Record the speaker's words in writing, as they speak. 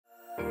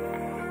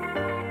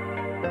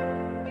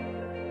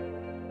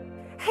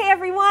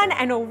everyone,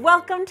 and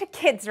welcome to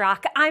Kids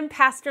Rock. I'm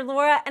Pastor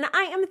Laura, and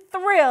I am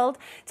thrilled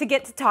to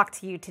get to talk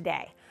to you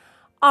today.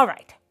 All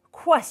right,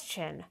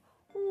 question.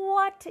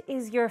 What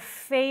is your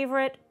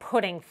favorite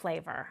pudding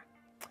flavor?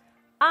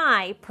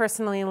 I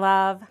personally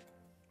love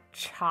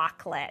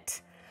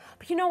chocolate.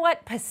 But you know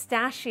what?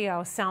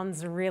 Pistachio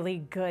sounds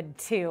really good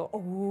too.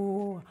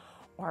 Ooh,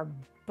 or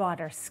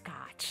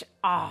butterscotch.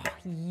 Oh,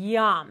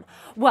 yum.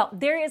 Well,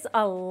 there is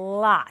a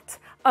lot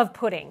of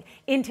pudding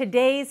in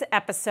today's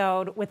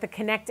episode with the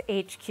Connect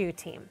HQ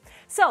team.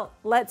 So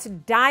let's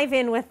dive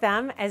in with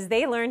them as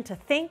they learn to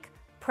think,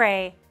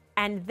 pray,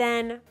 and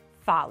then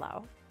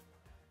follow.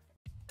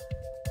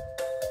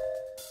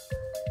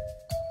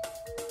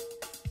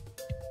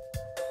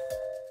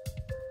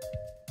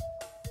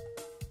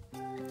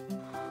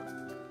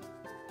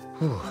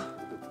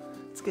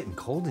 It's getting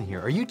cold in here.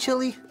 Are you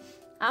chilly?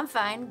 I'm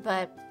fine,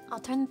 but I'll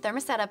turn the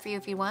thermostat up for you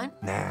if you want.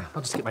 Nah,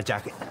 I'll just get my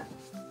jacket.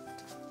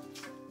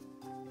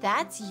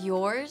 That's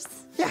yours?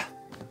 Yeah,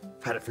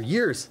 I've had it for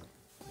years.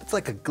 It's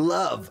like a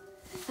glove.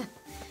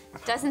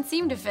 Doesn't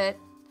seem to fit.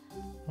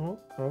 Oh,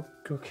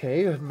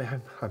 okay. I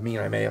mean,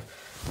 I may have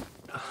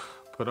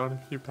put on a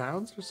few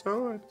pounds or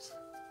so.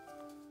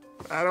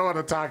 I don't want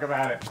to talk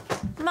about it.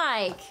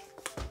 Mike!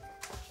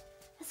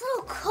 It's a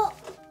little cold.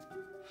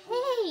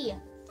 Hey!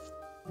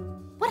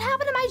 What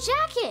happened to my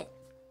jacket?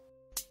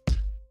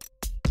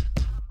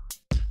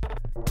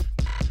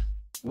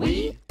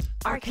 We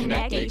are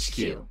Connect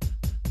HQ.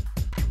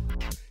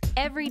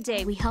 Every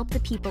day we help the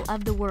people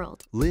of the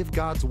world. Live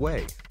God's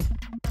way.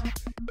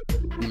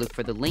 We look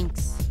for the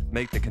links,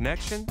 Make the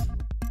connection.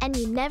 And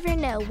you never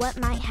know what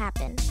might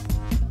happen.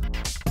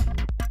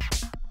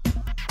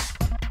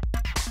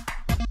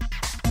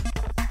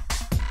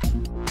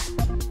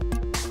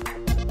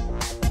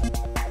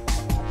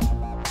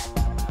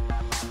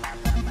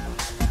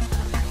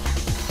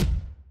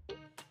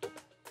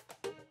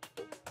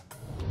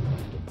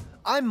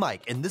 I'm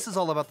Mike, and this is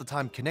all about the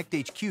time Connect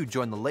HQ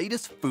joined the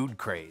latest food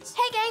craze.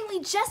 Hey gang, we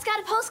just got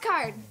a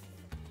postcard.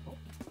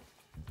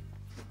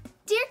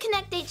 Dear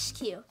Connect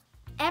HQ,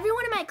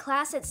 everyone in my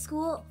class at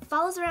school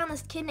follows around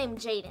this kid named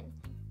Jaden.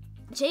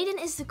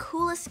 Jaden is the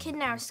coolest kid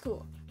in our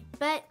school,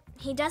 but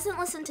he doesn't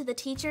listen to the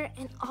teacher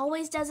and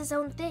always does his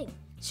own thing.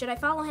 Should I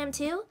follow him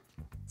too?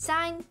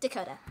 Signed,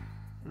 Dakota.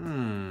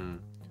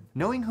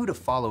 Knowing who to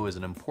follow is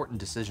an important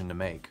decision to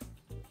make.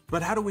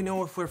 But how do we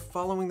know if we're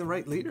following the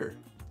right leader?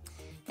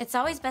 It's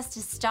always best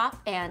to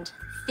stop and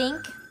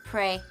think,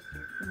 pray,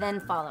 then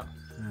follow.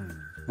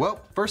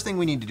 Well, first thing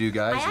we need to do,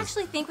 guys, I is...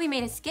 actually think we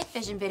made a Skit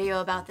Vision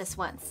video about this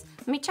once.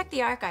 Let me check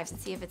the archives and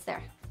see if it's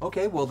there.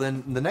 Okay, well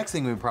then, the next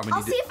thing we probably I'll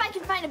need see if I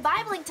can find a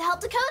Bible link to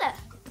help Dakota.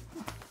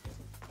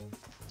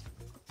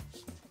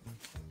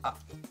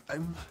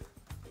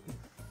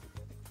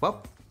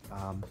 Well,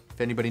 if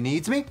anybody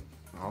needs me,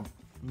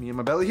 me and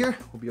my belly here,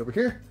 we'll be over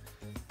here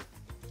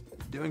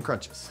doing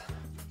crunches.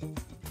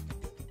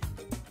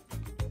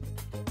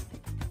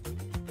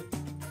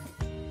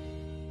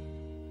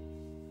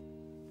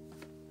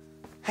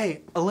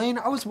 Hey, Elaine,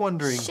 I was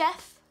wondering...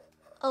 Chef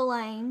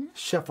Elaine.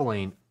 Chef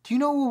Elaine, do you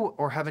know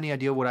or have any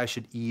idea what I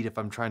should eat if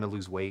I'm trying to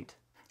lose weight?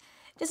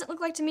 Doesn't look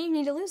like to me you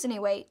need to lose any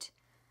weight.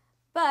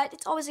 But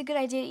it's always a good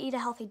idea to eat a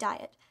healthy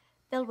diet,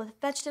 filled with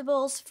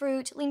vegetables,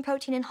 fruit, lean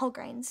protein, and whole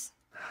grains.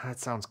 That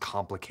sounds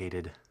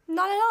complicated.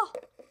 Not at all.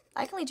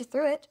 I can lead you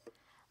through it.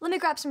 Let me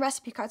grab some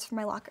recipe cards from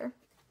my locker.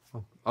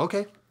 Oh,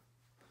 okay.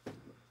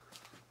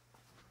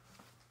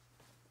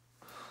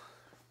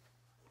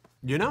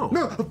 You know,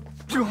 No!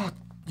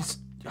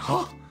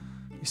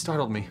 You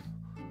startled me.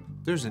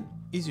 there's an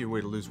easier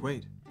way to lose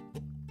weight.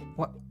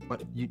 What?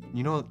 You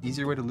know an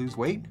easier way to lose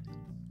weight?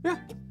 Yeah,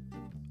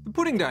 the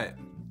pudding diet.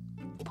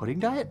 Pudding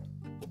diet?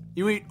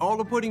 You eat all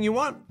the pudding you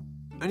want,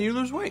 and you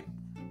lose weight.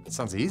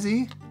 Sounds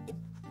easy.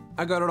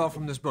 I got it all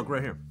from this book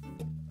right here.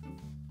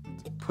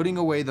 Putting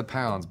Away the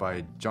Pounds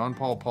by John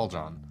Paul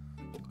Pauljohn.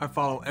 I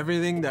follow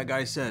everything that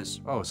guy says.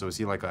 Oh, so is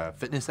he like a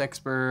fitness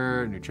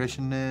expert,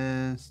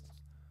 nutritionist?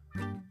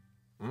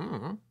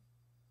 Mm-hmm.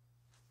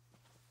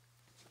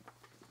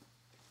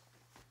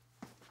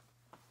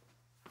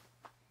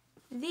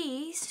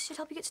 These should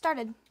help you get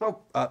started.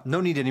 Oh,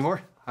 no need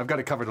anymore. I've got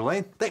it covered,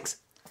 Elaine. Thanks.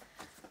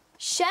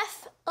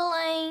 Chef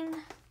Elaine.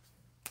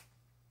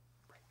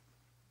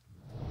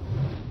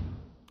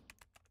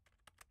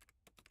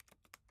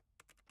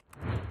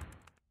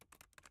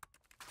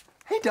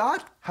 Hey,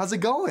 Dot. How's it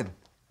going?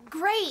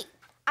 Great.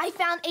 I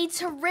found a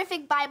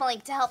terrific Bible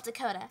link to help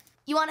Dakota.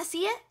 You want to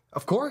see it?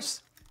 Of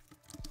course.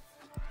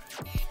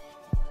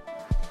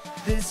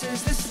 This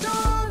is the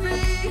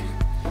story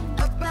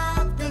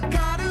about the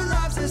God who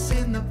loves us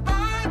in the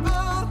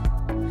Bible.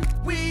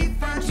 We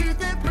find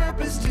truth and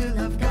purpose to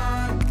love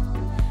God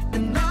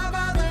and love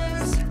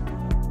others.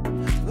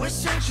 We're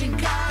searching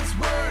God's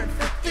word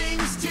for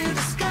things to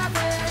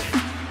discover.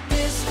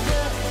 This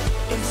book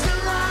is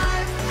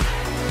alive,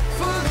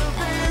 full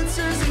of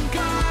answers and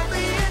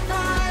godly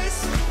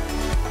advice.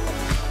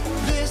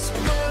 This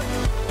book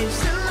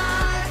is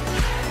alive.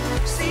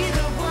 See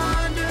the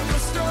wonderful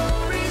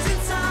stories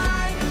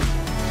inside.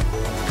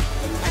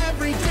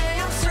 Every day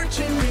I'm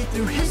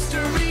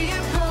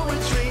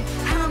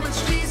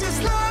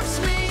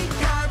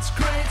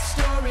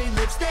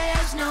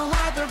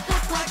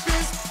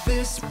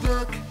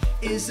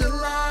is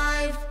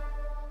alive.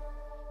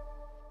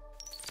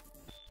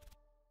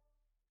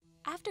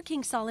 After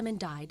King Solomon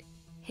died,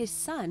 his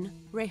son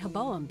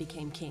Rehoboam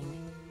became king.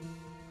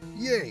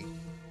 Yay!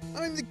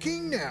 I'm the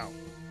king now.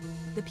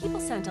 The people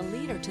sent a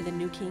leader to the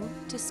new king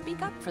to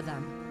speak up for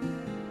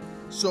them.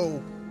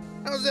 So,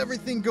 how's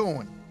everything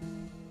going?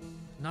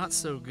 Not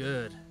so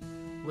good.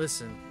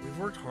 Listen, we've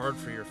worked hard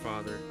for your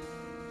father.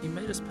 He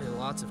made us pay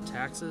lots of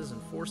taxes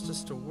and forced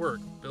us to work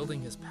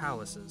building his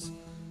palaces.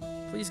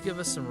 Please give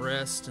us some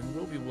rest and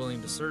we'll be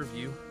willing to serve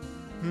you.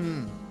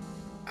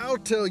 I'll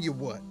tell you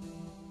what.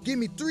 Give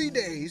me 3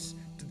 days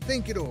to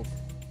think it over,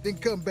 then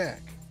come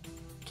back.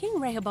 King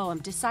Rehoboam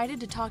decided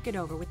to talk it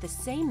over with the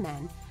same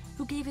men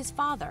who gave his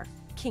father,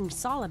 King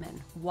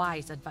Solomon,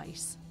 wise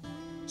advice.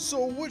 So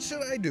what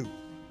should I do?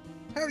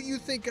 How do you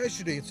think I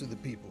should answer the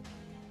people?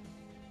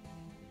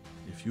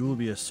 If you will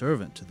be a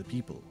servant to the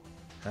people,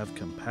 have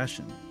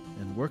compassion,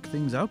 and work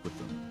things out with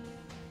them,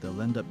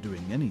 they'll end up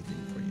doing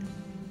anything for you.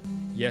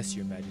 Yes,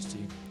 Your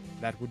Majesty.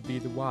 That would be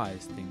the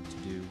wise thing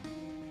to do.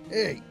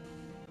 Hey,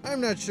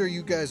 I'm not sure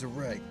you guys are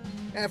right.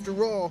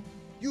 After all,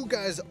 you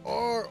guys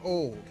are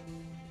old.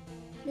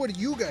 What do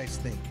you guys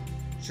think?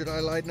 Should I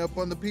lighten up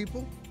on the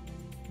people?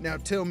 Now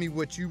tell me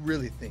what you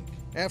really think.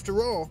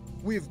 After all,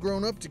 we have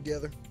grown up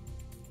together.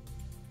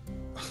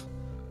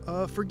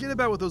 Forget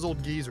about what those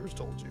old geezers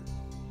told you.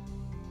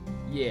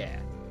 Yeah,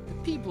 the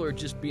people are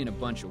just being a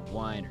bunch of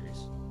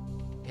whiners.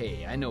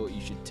 Hey, I know what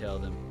you should tell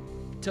them.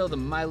 Tell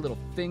them my little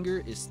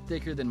finger is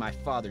thicker than my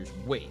father's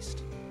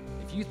waist.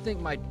 If you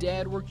think my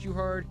dad worked you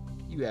hard,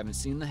 you haven't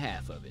seen the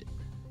half of it.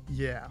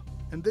 Yeah,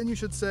 and then you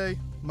should say,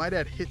 my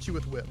dad hit you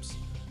with whips,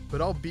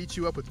 but I'll beat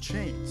you up with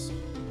chains.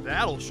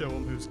 That'll show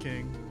him who's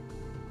king.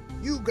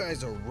 You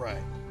guys are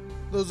right.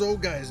 Those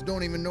old guys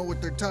don't even know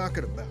what they're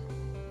talking about.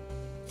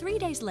 3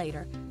 days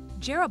later,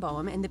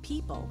 Jeroboam and the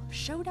people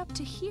showed up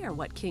to hear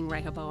what King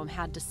Rehoboam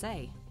had to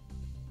say.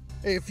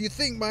 Hey, if you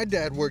think my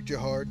dad worked you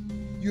hard,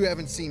 you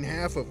haven't seen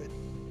half of it.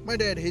 My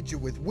dad hit you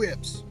with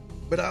whips,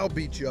 but I'll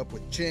beat you up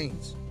with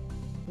chains.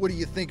 What do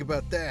you think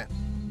about that?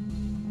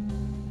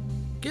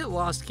 Get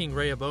lost, King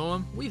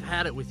Rehoboam. We've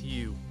had it with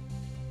you.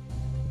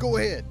 Go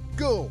ahead,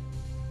 go.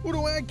 What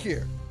do I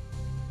care?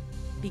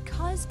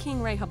 Because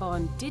King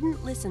Rehoboam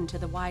didn't listen to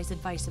the wise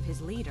advice of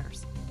his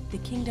leaders, the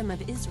kingdom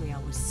of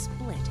Israel was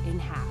split in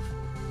half.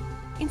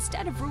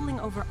 Instead of ruling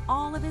over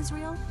all of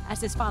Israel,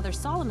 as his father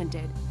Solomon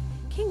did,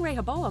 King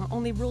Rehoboam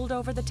only ruled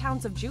over the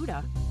towns of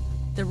Judah.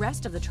 The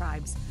rest of the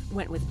tribes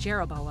went with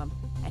Jeroboam,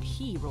 and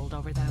he ruled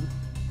over them.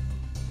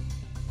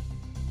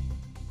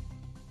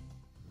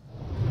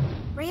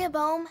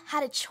 Rehoboam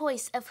had a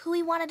choice of who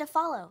he wanted to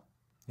follow.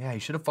 Yeah, he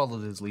should have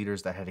followed his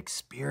leaders that had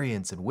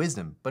experience and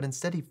wisdom, but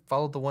instead he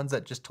followed the ones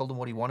that just told him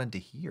what he wanted to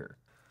hear.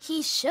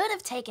 He should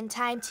have taken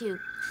time to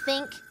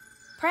think,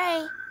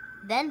 pray,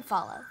 then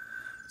follow.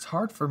 It's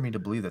hard for me to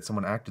believe that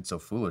someone acted so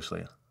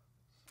foolishly.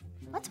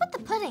 What's with the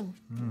pudding?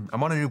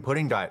 I'm on a new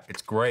pudding diet.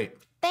 It's great.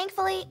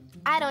 Thankfully,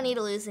 I don't need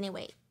to lose any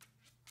weight.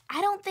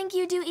 I don't think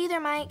you do either,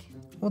 Mike.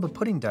 Well, the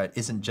pudding diet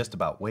isn't just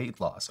about weight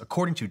loss.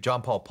 According to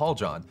John Paul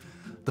Pauljohn,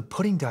 the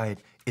pudding diet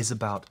is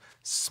about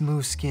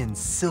smooth skin,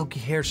 silky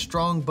hair,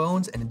 strong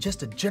bones, and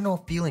just a general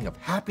feeling of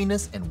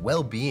happiness and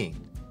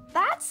well-being.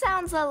 That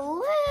sounds a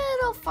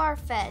little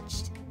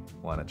far-fetched.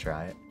 Want to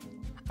try it?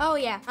 Oh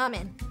yeah, I'm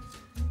in.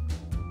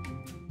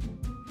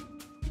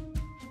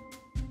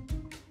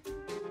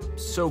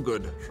 So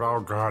good. So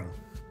good.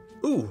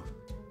 Ooh,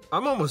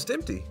 I'm almost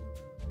empty.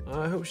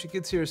 I hope she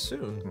gets here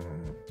soon.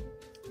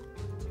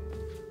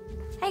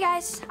 Hey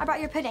guys, I brought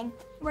your pudding.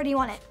 Where do you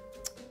want it?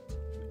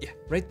 Yeah,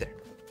 right there.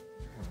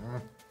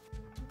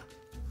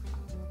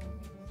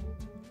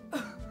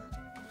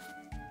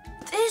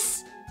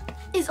 This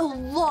is a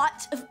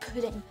lot of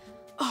pudding.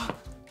 Oh,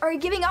 are you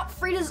giving out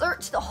free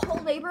dessert to the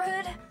whole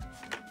neighborhood?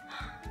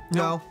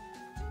 No.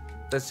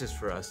 That's just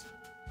for us.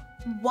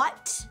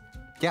 What?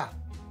 Yeah.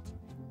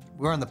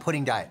 We're on the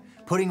pudding diet.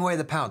 Putting away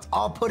the pounds.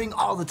 All pudding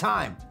all the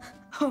time.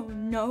 Oh,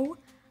 no.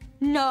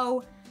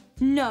 No.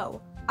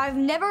 No. I've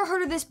never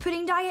heard of this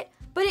pudding diet,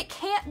 but it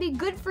can't be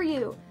good for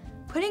you.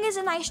 Pudding is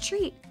a nice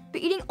treat,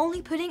 but eating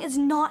only pudding is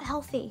not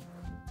healthy.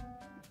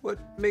 What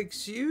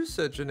makes you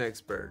such an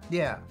expert?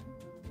 Yeah.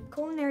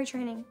 Culinary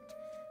training.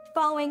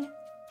 Following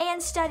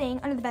and studying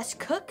under the best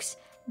cooks,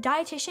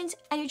 dietitians,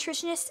 and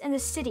nutritionists in the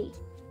city.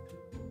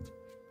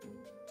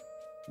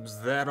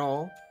 Is that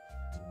all?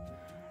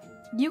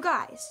 You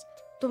guys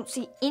don't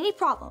see any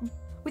problem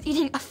with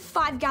eating a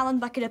 5-gallon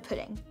bucket of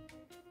pudding.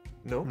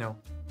 No? No.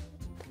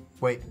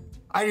 Wait,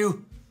 I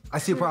do. I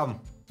see a problem.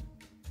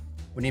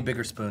 We need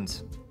bigger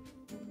spoons.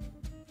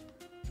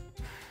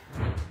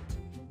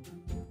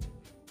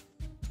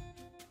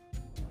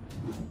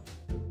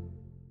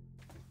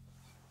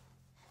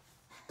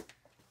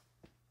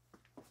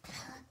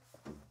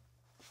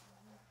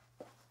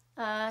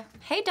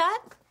 Hey,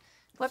 Dot.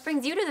 What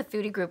brings you to the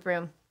foodie group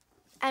room?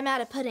 I'm out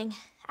of pudding.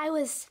 I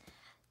was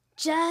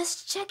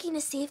just checking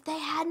to see if they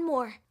had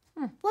more.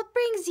 What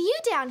brings you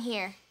down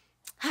here?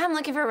 I'm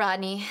looking for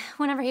Rodney.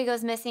 Whenever he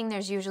goes missing,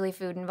 there's usually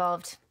food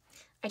involved.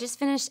 I just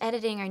finished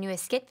editing our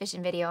newest Skit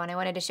Vision video and I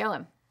wanted to show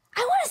him. I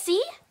want to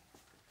see.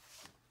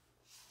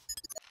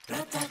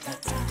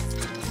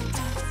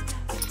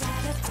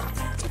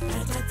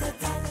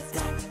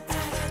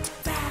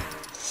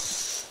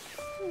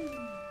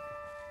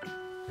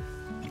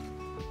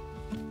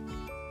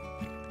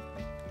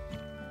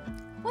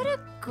 What a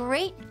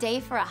great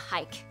day for a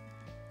hike.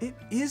 It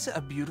is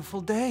a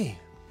beautiful day.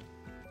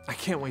 I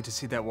can't wait to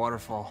see that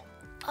waterfall.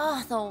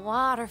 Oh, the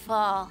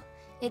waterfall.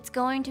 It's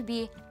going to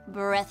be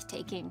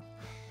breathtaking.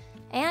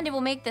 And it will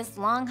make this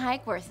long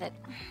hike worth it.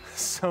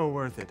 So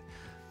worth it.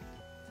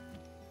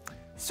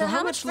 So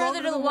how much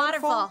further to the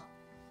waterfall?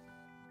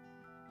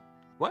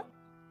 What?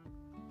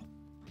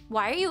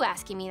 Why are you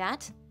asking me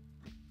that?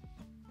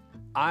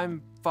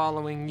 I'm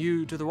following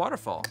you to the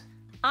waterfall.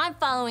 I'm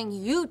following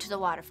you to the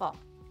waterfall.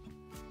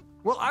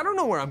 Well, I don't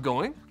know where I'm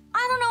going.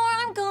 I don't know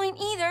where I'm going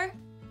either.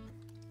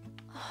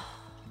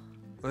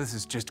 Well, this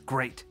is just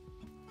great.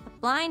 The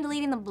blind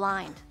leading the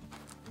blind.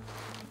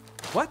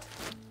 What?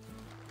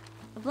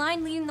 The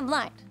blind leading the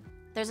blind.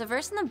 There's a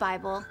verse in the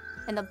Bible,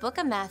 in the book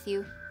of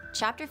Matthew,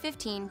 chapter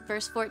 15,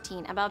 verse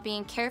 14, about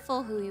being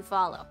careful who you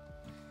follow.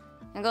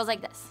 It goes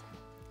like this.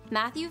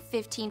 Matthew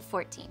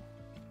 15:14.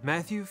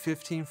 Matthew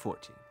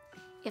 15:14.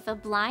 If a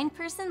blind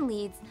person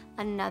leads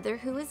another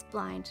who is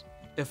blind,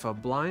 If a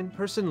blind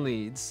person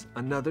leads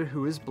another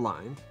who is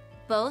blind,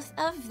 both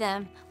of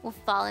them will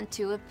fall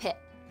into a pit.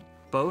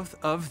 both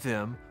of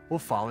them will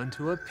fall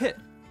into a pit.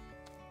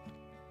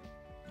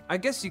 I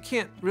guess you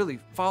can't really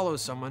follow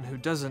someone who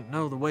doesn't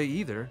know the way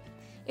either.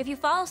 If you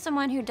follow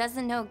someone who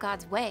doesn't know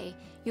God's way,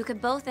 you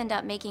could both end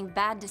up making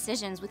bad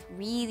decisions with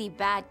really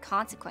bad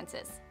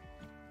consequences.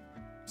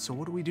 So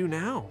what do we do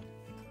now?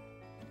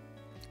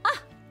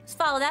 Let's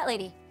follow that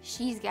lady.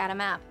 She's got a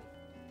map.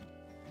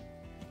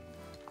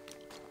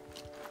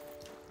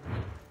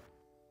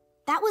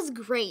 That was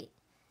great.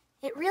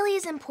 It really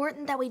is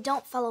important that we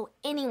don't follow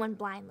anyone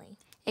blindly.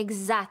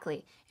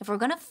 Exactly. If we're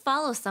gonna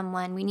follow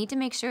someone, we need to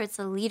make sure it's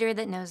a leader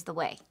that knows the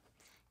way.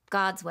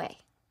 God's way.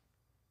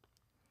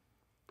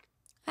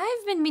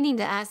 I've been meaning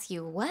to ask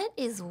you, what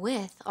is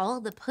with all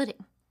the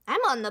pudding?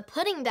 I'm on the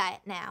pudding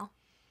diet now.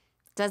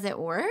 Does it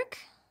work?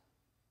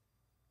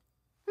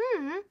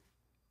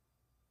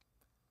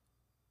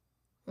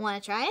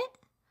 Want to try it?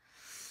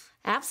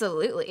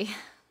 Absolutely.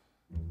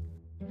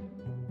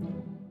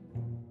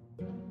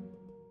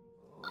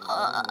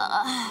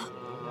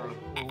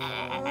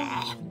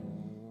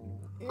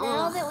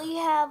 Now that we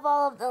have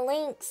all of the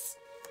links,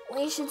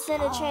 we should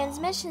send a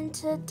transmission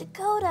to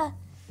Dakota.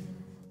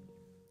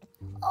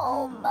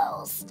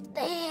 Almost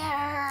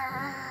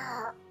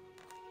there.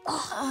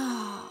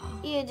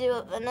 You do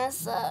it,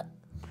 Vanessa.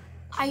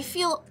 I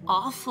feel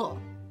awful.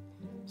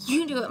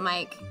 You do it,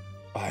 Mike.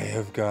 I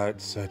have got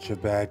such a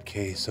bad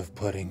case of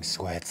pudding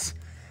sweats,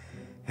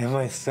 and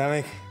my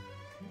stomach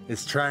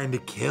is trying to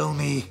kill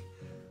me.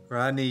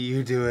 Rodney,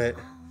 you do it.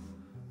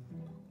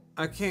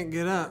 I can't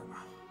get up.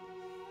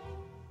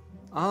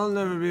 I'll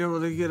never be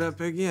able to get up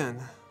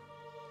again.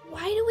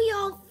 Why do we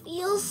all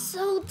feel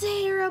so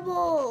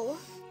terrible?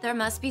 There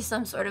must be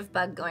some sort of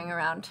bug going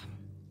around.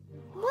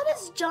 What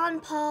does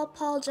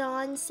Paul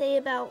John say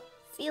about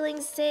feeling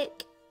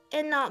sick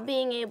and not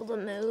being able to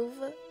move?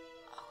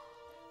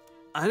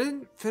 I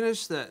didn't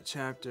finish that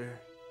chapter.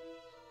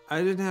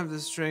 I didn't have the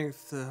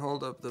strength to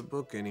hold up the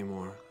book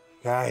anymore.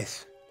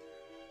 Guys,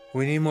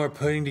 we need more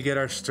pudding to get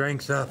our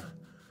strength up.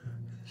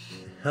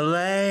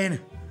 Elaine,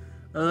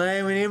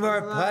 we need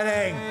more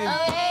pudding.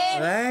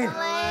 Elaine,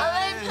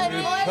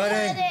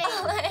 pudding.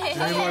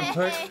 We need more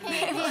pudding.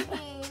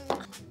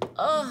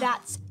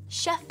 That's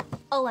Chef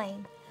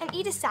Elaine. And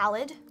eat a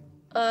salad.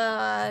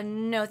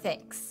 No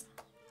thanks.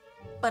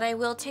 But I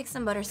will take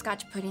some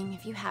butterscotch pudding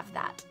if you have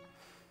that.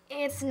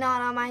 It's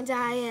not on my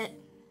diet.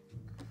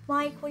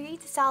 Mike, will you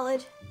eat the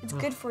salad? It's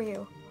good for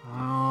you.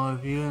 Oh,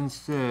 if you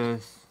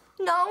insist.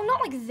 No,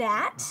 not like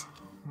that.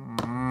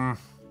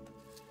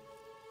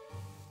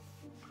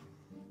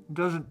 It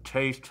doesn't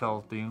taste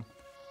healthy.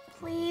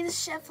 Please,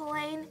 Chef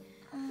Elaine.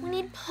 We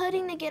need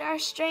pudding to get our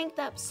strength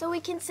up so we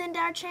can send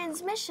our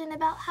transmission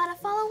about how to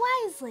follow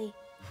wisely.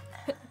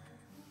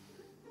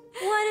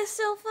 What is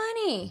so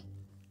funny?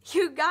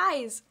 You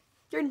guys,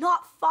 you're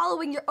not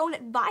following your own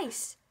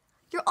advice.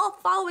 You're all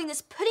following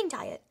this pudding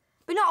diet,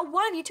 but not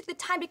one of you took the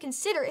time to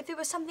consider if it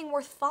was something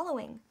worth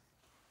following.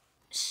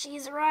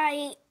 She's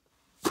right.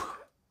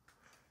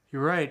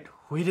 You're right.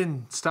 We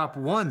didn't stop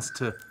once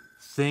to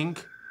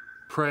think,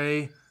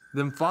 pray,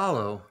 then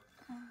follow.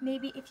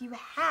 Maybe if you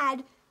had,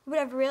 you would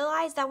have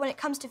realized that when it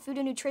comes to food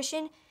and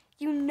nutrition,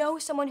 you know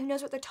someone who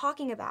knows what they're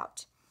talking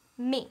about.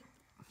 Me,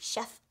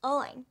 Chef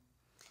Elaine.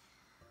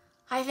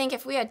 I think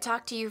if we had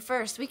talked to you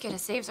first, we could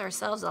have saved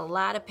ourselves a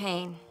lot of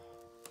pain.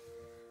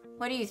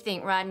 What do you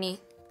think,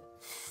 Rodney?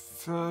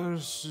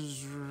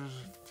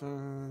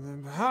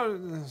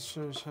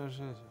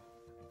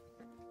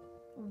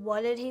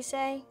 What did he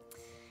say?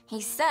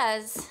 He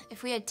says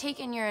if we had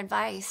taken your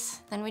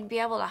advice, then we'd be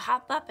able to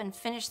hop up and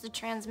finish the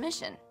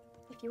transmission.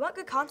 If you want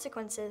good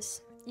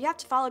consequences, you have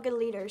to follow good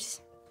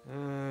leaders.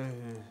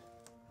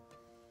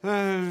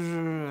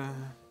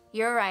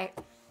 You're right.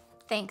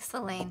 Thanks,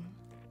 Elaine.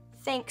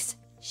 Thanks,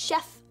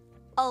 Chef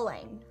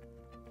Elaine.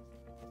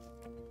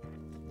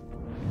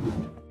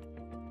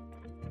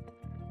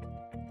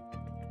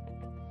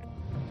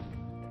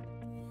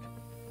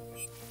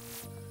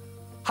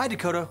 Hi,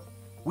 Dakota.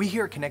 We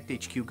here at Connect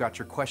HQ got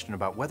your question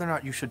about whether or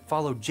not you should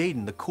follow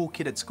Jaden, the cool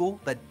kid at school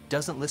that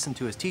doesn't listen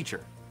to his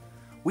teacher.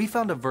 We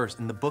found a verse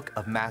in the book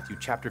of Matthew,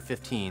 chapter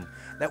 15,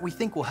 that we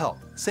think will help.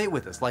 Say it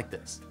with us like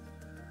this.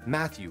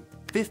 Matthew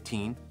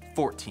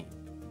 15:14.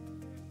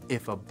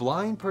 If a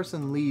blind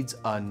person leads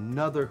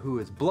another who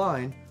is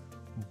blind,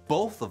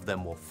 both of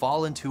them will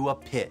fall into a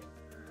pit.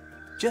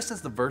 Just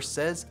as the verse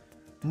says,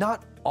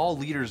 not all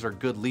leaders are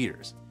good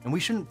leaders, and we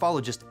shouldn't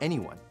follow just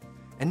anyone.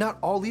 And not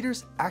all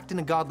leaders act in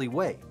a godly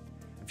way.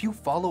 If you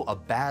follow a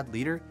bad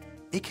leader,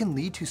 it can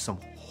lead to some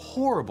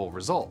horrible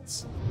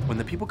results. When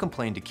the people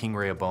complained to King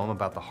Rehoboam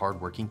about the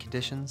hard working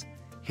conditions,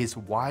 his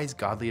wise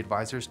godly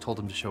advisors told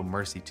him to show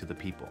mercy to the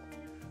people.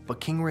 But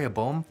King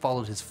Rehoboam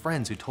followed his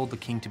friends who told the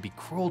king to be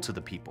cruel to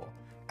the people.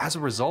 As a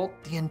result,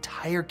 the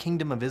entire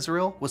kingdom of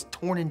Israel was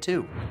torn in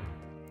two.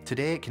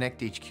 Today at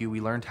Connect HQ,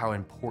 we learned how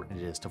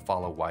important it is to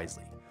follow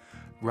wisely.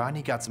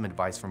 Rodney got some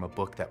advice from a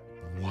book that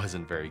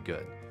wasn't very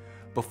good.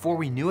 Before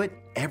we knew it,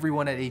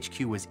 everyone at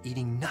HQ was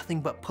eating nothing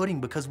but pudding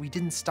because we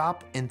didn't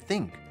stop and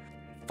think.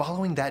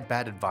 Following that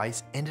bad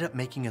advice ended up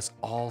making us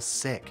all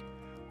sick.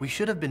 We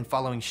should have been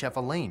following Chef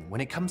Elaine. When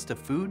it comes to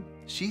food,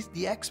 she's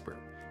the expert.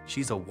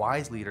 She's a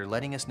wise leader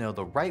letting us know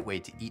the right way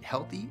to eat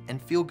healthy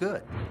and feel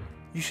good.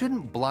 You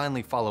shouldn't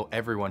blindly follow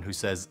everyone who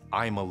says,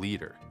 I'm a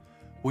leader.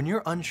 When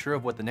you're unsure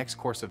of what the next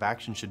course of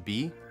action should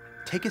be,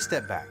 take a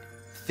step back,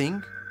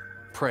 think,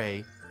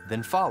 pray,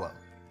 then follow.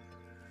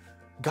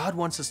 God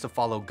wants us to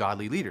follow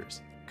godly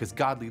leaders, because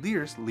godly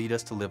leaders lead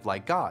us to live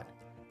like God.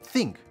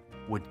 Think,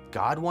 would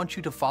God want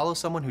you to follow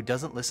someone who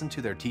doesn't listen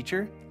to their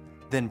teacher?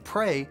 Then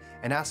pray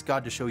and ask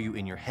God to show you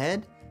in your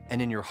head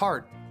and in your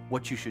heart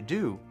what you should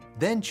do,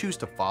 then choose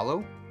to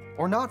follow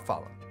or not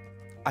follow.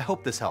 I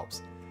hope this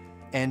helps.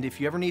 And if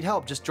you ever need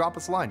help, just drop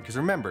us a line, because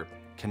remember,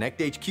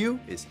 Connect HQ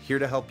is here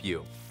to help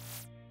you.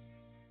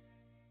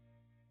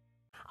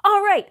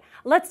 All right,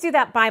 let's do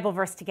that Bible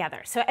verse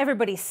together. So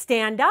everybody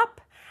stand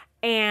up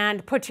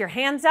and put your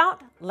hands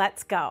out.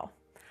 Let's go.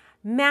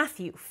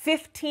 Matthew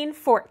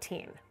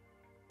 15:14.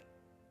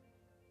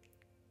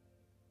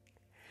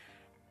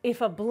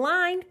 If a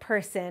blind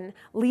person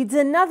leads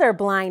another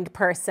blind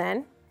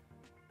person,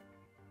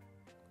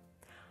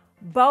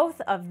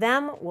 both of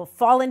them will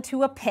fall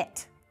into a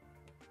pit.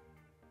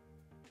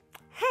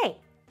 Hey,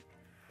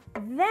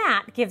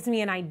 that gives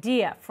me an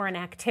idea for an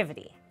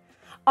activity.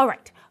 All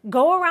right,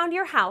 go around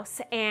your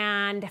house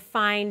and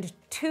find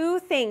 2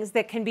 things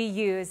that can be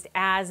used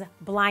as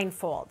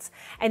blindfolds.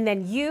 And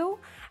then you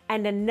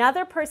and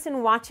another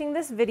person watching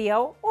this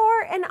video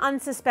or an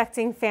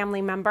unsuspecting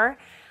family member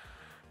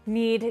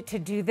need to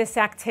do this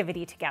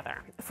activity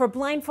together. For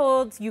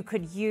blindfolds, you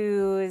could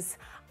use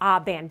a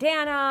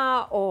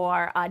bandana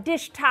or a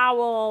dish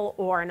towel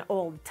or an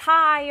old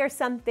tie or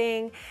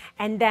something.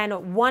 And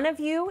then one of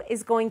you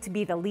is going to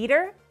be the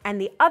leader and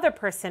the other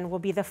person will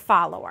be the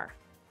follower.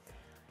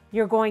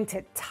 You're going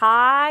to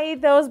tie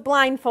those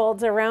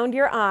blindfolds around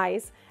your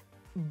eyes,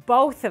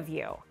 both of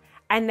you.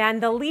 And then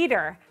the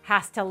leader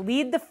has to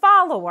lead the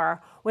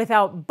follower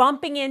without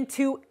bumping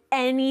into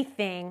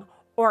anything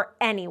or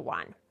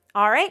anyone.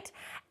 All right?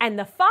 And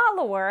the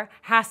follower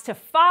has to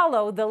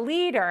follow the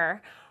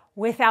leader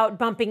without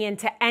bumping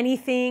into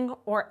anything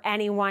or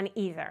anyone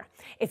either.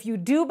 If you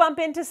do bump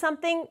into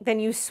something, then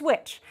you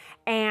switch.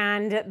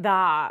 And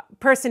the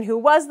person who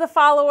was the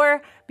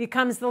follower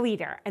becomes the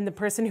leader. And the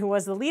person who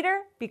was the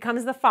leader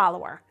becomes the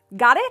follower.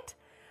 Got it?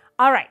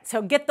 All right,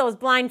 so get those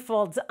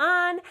blindfolds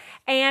on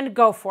and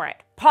go for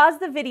it. Pause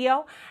the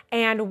video,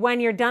 and when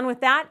you're done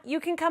with that, you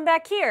can come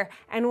back here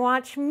and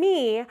watch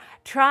me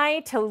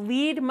try to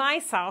lead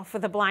myself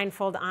with a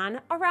blindfold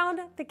on around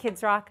the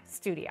Kids Rock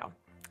studio.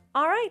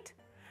 All right,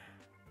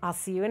 I'll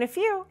see you in a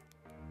few.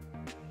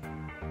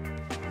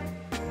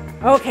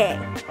 Okay,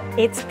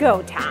 it's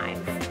go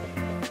time.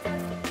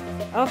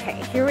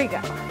 Okay, here we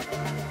go.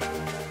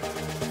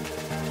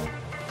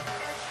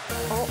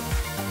 Oh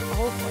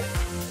boy.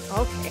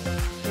 Okay,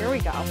 here we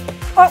go.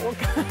 Oh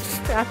gosh,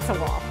 that's a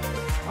wall.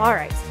 All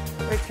right,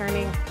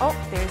 returning. Oh,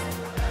 there's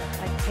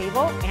a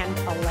table and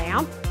a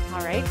lamp.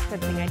 All right,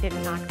 good thing I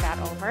didn't knock that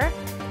over.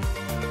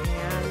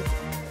 And,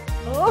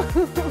 oh,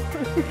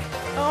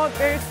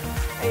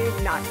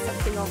 I knocked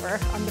something over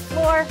on the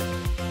floor.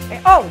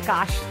 Okay, oh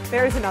gosh,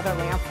 there's another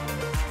lamp.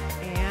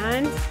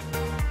 And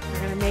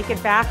we're gonna make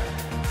it back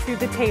to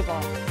the table.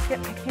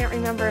 I can't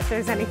remember if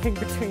there's anything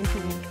between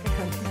me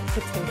and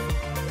the table.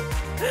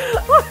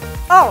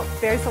 Oh,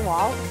 there's the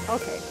wall.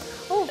 Okay.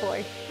 Oh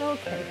boy.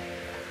 Okay.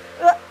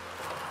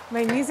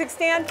 My music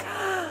stand.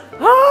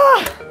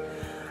 Ah,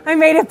 I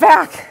made it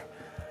back.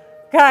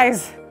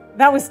 Guys,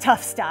 that was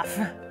tough stuff.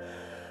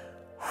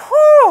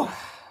 Whew.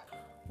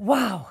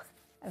 Wow,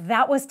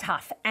 that was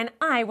tough. And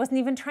I wasn't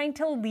even trying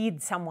to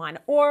lead someone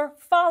or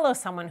follow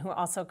someone who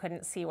also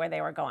couldn't see where they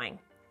were going.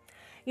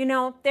 You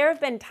know, there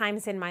have been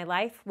times in my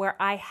life where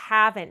I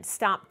haven't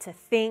stopped to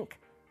think,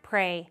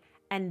 pray,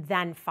 and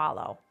then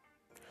follow.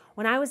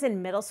 When I was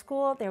in middle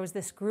school, there was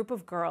this group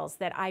of girls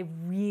that I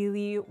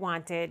really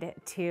wanted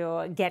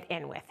to get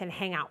in with and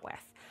hang out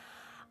with.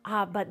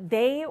 But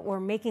they were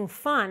making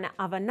fun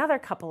of another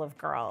couple of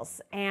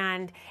girls.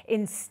 And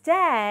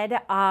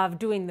instead of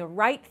doing the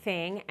right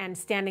thing and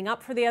standing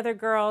up for the other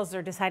girls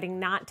or deciding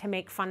not to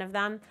make fun of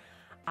them,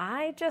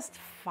 I just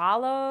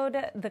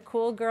followed the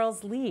cool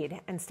girls' lead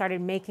and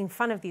started making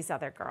fun of these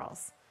other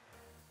girls.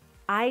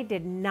 I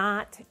did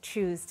not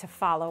choose to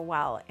follow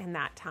well in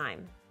that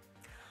time.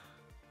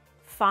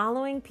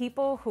 Following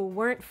people who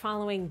weren't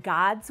following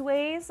God's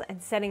ways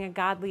and setting a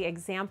godly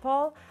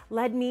example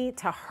led me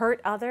to hurt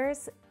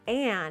others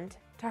and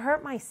to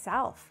hurt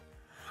myself.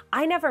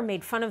 I never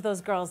made fun of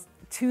those girls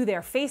to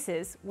their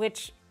faces,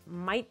 which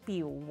might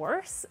be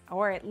worse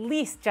or at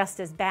least just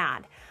as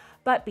bad.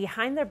 But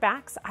behind their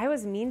backs, I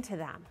was mean to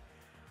them.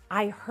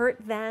 I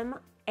hurt them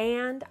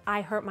and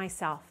I hurt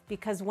myself,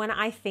 because when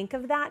I think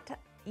of that,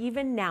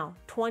 even now,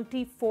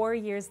 24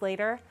 years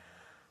later,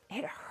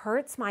 it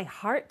hurts my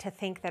heart to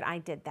think that I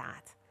did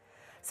that.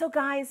 So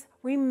guys,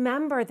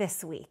 remember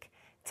this week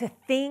to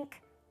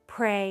think,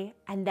 pray,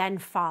 and then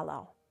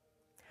follow.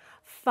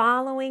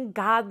 Following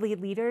godly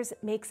leaders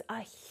makes a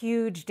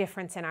huge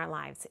difference in our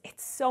lives.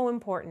 It's so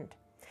important.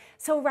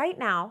 So right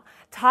now,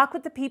 talk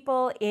with the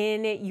people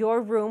in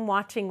your room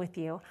watching with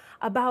you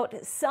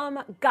about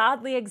some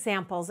godly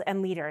examples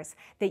and leaders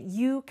that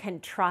you can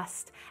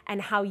trust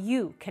and how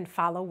you can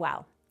follow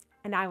well.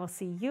 And I will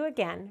see you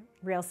again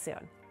real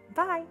soon.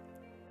 Bye.